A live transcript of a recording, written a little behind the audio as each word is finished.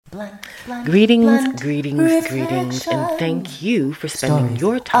Greetings, and thank you for spending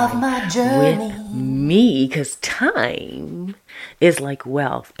your time with me, because time is like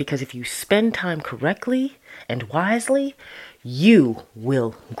wealth, because if you spend time correctly and wisely, you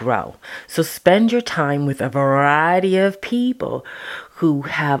will grow. So spend your time with a variety of people who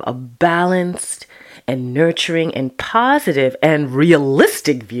have a balanced and nurturing and positive and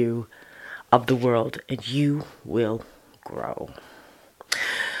realistic view of the world, and you will grow.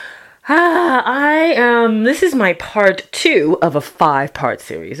 This is my part 2 of a 5-part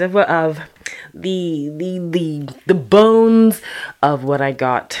series of the bones of what I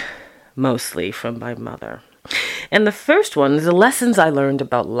got mostly from my mother. And the first one is the lessons I learned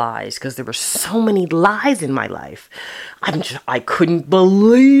about lies, because there were so many lies in my life. I couldn't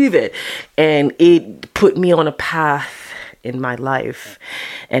believe it. And it put me on a path in my life.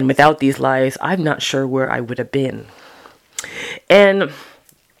 And without these lies, I'm not sure where I would have been. And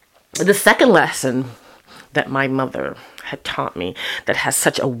the second lesson that my mother had taught me that has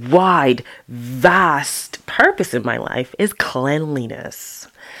such a wide, vast purpose in my life is cleanliness.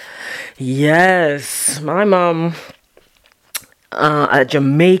 Yes, my mom, a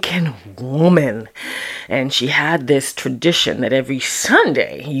Jamaican woman, and she had this tradition that every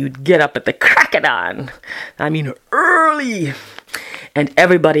Sunday you'd get up at the crack of dawn, early, and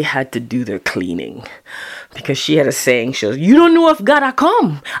everybody had to do their cleaning. Because she had a saying, she was, you don't know if God a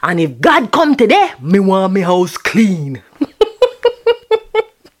come, and if God come today, me want me house clean.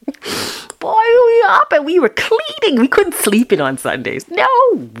 Boy, we up and we were cleaning. We couldn't sleep in on Sundays. No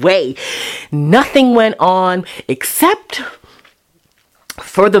way. Nothing went on except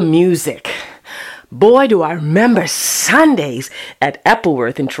for the music. Boy, do I remember Sundays at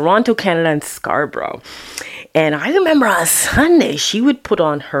Epworth in Toronto, Canada, and Scarborough. And I remember on Sunday, she would put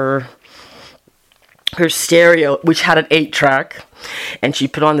on her stereo, which had an 8-track, and she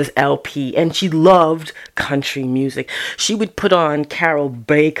put on this LP, and she loved country music. She would put on Carol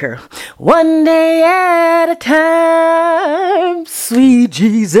Baker, one day at a time, sweet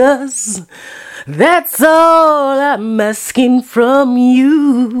Jesus, that's all I'm asking from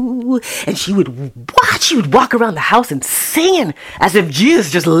you. And she would walk around the house and singing as if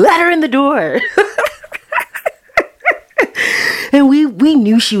Jesus just let her in the door. And we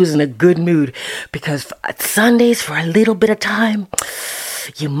knew she was in a good mood, because Sundays, for a little bit of time,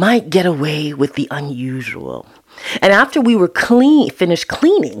 you might get away with the unusual. And after we were finished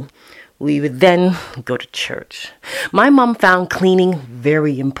cleaning, we would then go to church. My mom found cleaning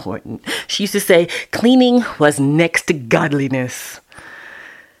very important. She used to say cleaning was next to godliness.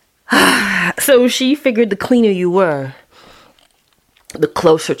 So she figured the cleaner you were, the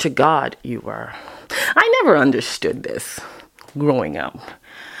closer to God you were. I never understood this growing up.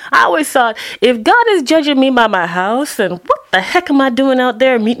 I always thought, if God is judging me by my house, then what the heck am I doing out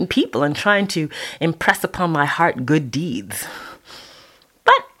there meeting people and trying to impress upon my heart good deeds?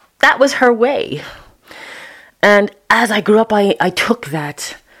 But that was her way. And as I grew up, I took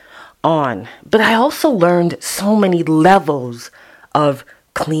that on. But I also learned so many levels of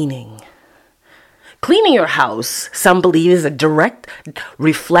cleaning. Cleaning your house, some believe, is a direct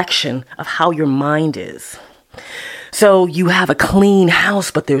reflection of how your mind is. So you have a clean house,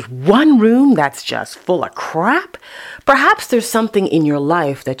 but there's one room that's just full of crap. Perhaps there's something in your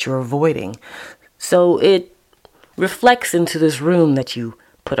life that you're avoiding. So it reflects into this room that you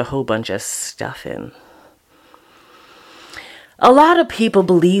put a whole bunch of stuff in. A lot of people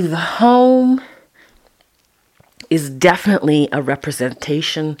believe the home is definitely a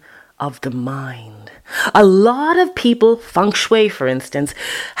representation of the mind. A lot of people, feng shui for instance,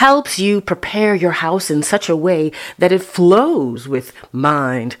 helps you prepare your house in such a way that it flows with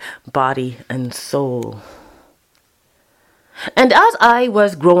mind, body, and soul. And as I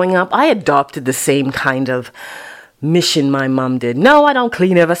was growing up, I adopted the same kind of mission my mom did. No, I don't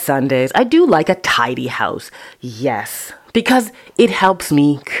clean every Sundays. I do like a tidy house. Yes, because it helps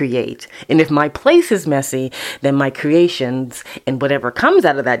me create. And if my place is messy, then my creations and whatever comes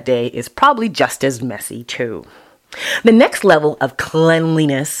out of that day is probably just as messy too. The next level of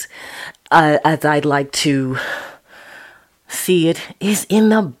cleanliness, as I'd like to see it, is in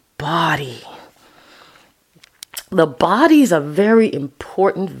the body. The body is a very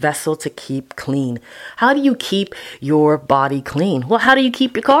important vessel to keep clean. How do you keep your body clean? Well, how do you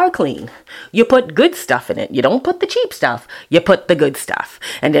keep your car clean? You put good stuff in it. You don't put the cheap stuff. You put the good stuff.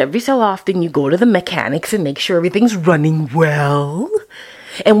 And every so often you go to the mechanics and make sure everything's running well.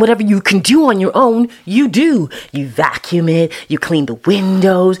 And whatever you can do on your own, you do. You vacuum it, you clean the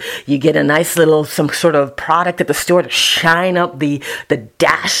windows, you get a nice little, some sort of product at the store to shine up the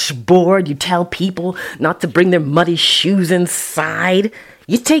dashboard. You tell people not to bring their muddy shoes inside.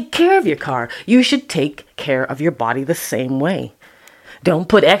 You take care of your car. You should take care of your body the same way. Don't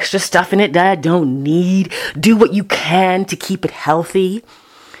put extra stuff in it that I don't need. Do what you can to keep it healthy.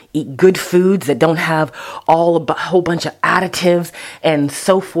 Eat good foods that don't have a whole bunch of additives and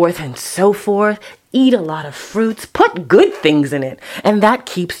so forth and so forth. Eat a lot of fruits. Put good things in it. And that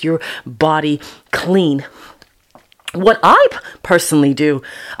keeps your body clean. What I personally do,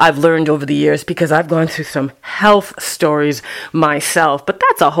 I've learned over the years because I've gone through some health stories myself, but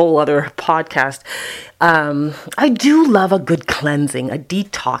that's a whole other podcast. I do love a good cleansing, a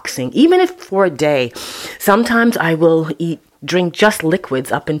detoxing, even if for a day. Sometimes I will drink just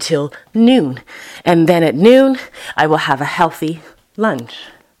liquids up until noon. And then at noon, I will have a healthy lunch.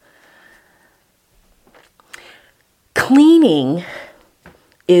 Cleaning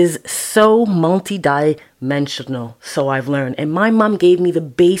is so multi-dimensional, so I've learned. And my mom gave me the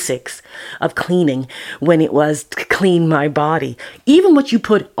basics of cleaning when it was to clean my body. Even what you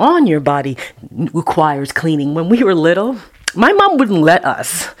put on your body requires cleaning. When we were little, my mom wouldn't let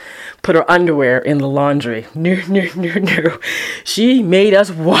us put our underwear in the laundry. No. She made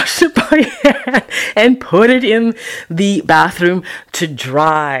us wash it by hand and put it in the bathroom to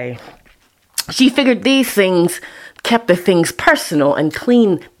dry. She figured these things kept the things personal and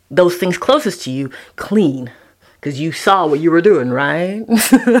clean, those things closest to you clean, because you saw what you were doing, right?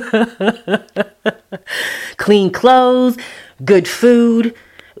 Clean clothes, good food.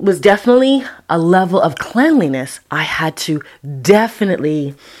 It was definitely a level of cleanliness I had to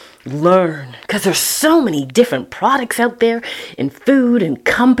definitely learn, because there's so many different products out there in food and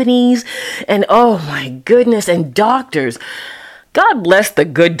companies and oh my goodness, and doctors. God bless the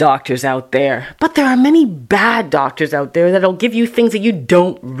good doctors out there, but there are many bad doctors out there that'll give you things that you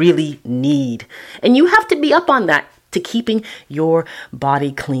don't really need. And you have to be up on that to keeping your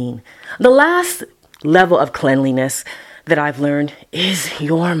body clean. The last level of cleanliness that I've learned is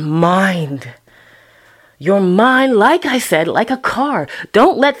your mind. Your mind, like I said, like a car.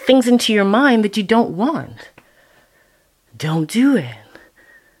 Don't let things into your mind that you don't want. Don't do it.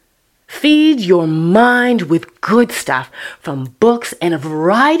 Feed your mind with good stuff from books and a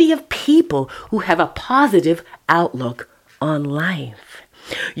variety of people who have a positive outlook on life.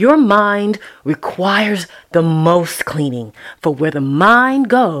 Your mind requires the most cleaning, for where the mind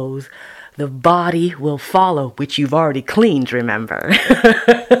goes, the body will follow, which you've already cleaned, remember.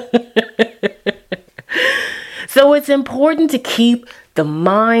 So it's important to keep the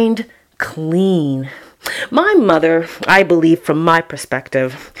mind clean. My mother, I believe from my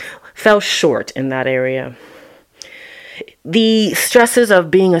perspective, fell short in that area. The stresses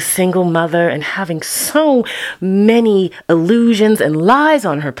of being a single mother and having so many illusions and lies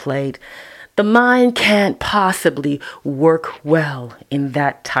on her plate, the mind can't possibly work well in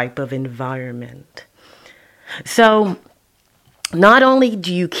that type of environment. So not only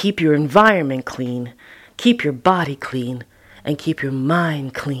do you keep your environment clean, keep your body clean, and keep your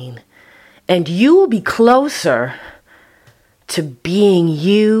mind clean, and you will be closer to being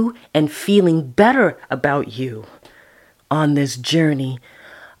you and feeling better about you on this journey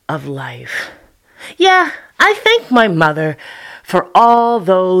of life. Yeah, I thank my mother for all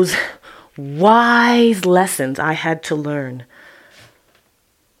those wise lessons I had to learn.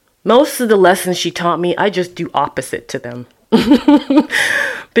 Most of the lessons she taught me, I just do opposite to them.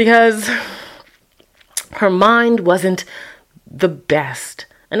 Because her mind wasn't the best.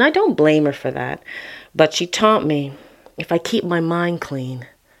 And I don't blame her for that. But she taught me, if I keep my mind clean,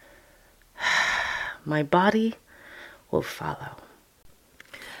 my body will follow.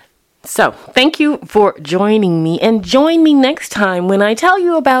 So, thank you for joining me, and join me next time when I tell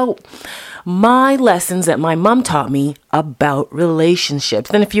you about my lessons that my mom taught me about relationships.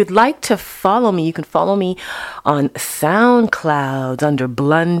 And if you'd like to follow me, you can follow me on SoundCloud under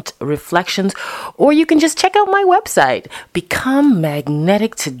Blunt Reflections, or you can just check out my website,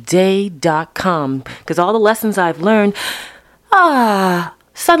 becomemagnetictoday.com, because all the lessons I've learned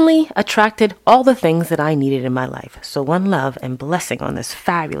suddenly attracted all the things that I needed in my life. So one love and blessing on this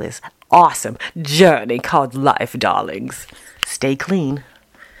fabulous, awesome journey called life, darlings. Stay clean.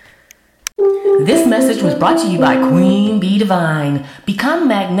 This message was brought to you by Queen Bee Divine.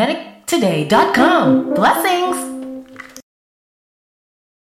 BecomeMagneticToday.com. Blessings.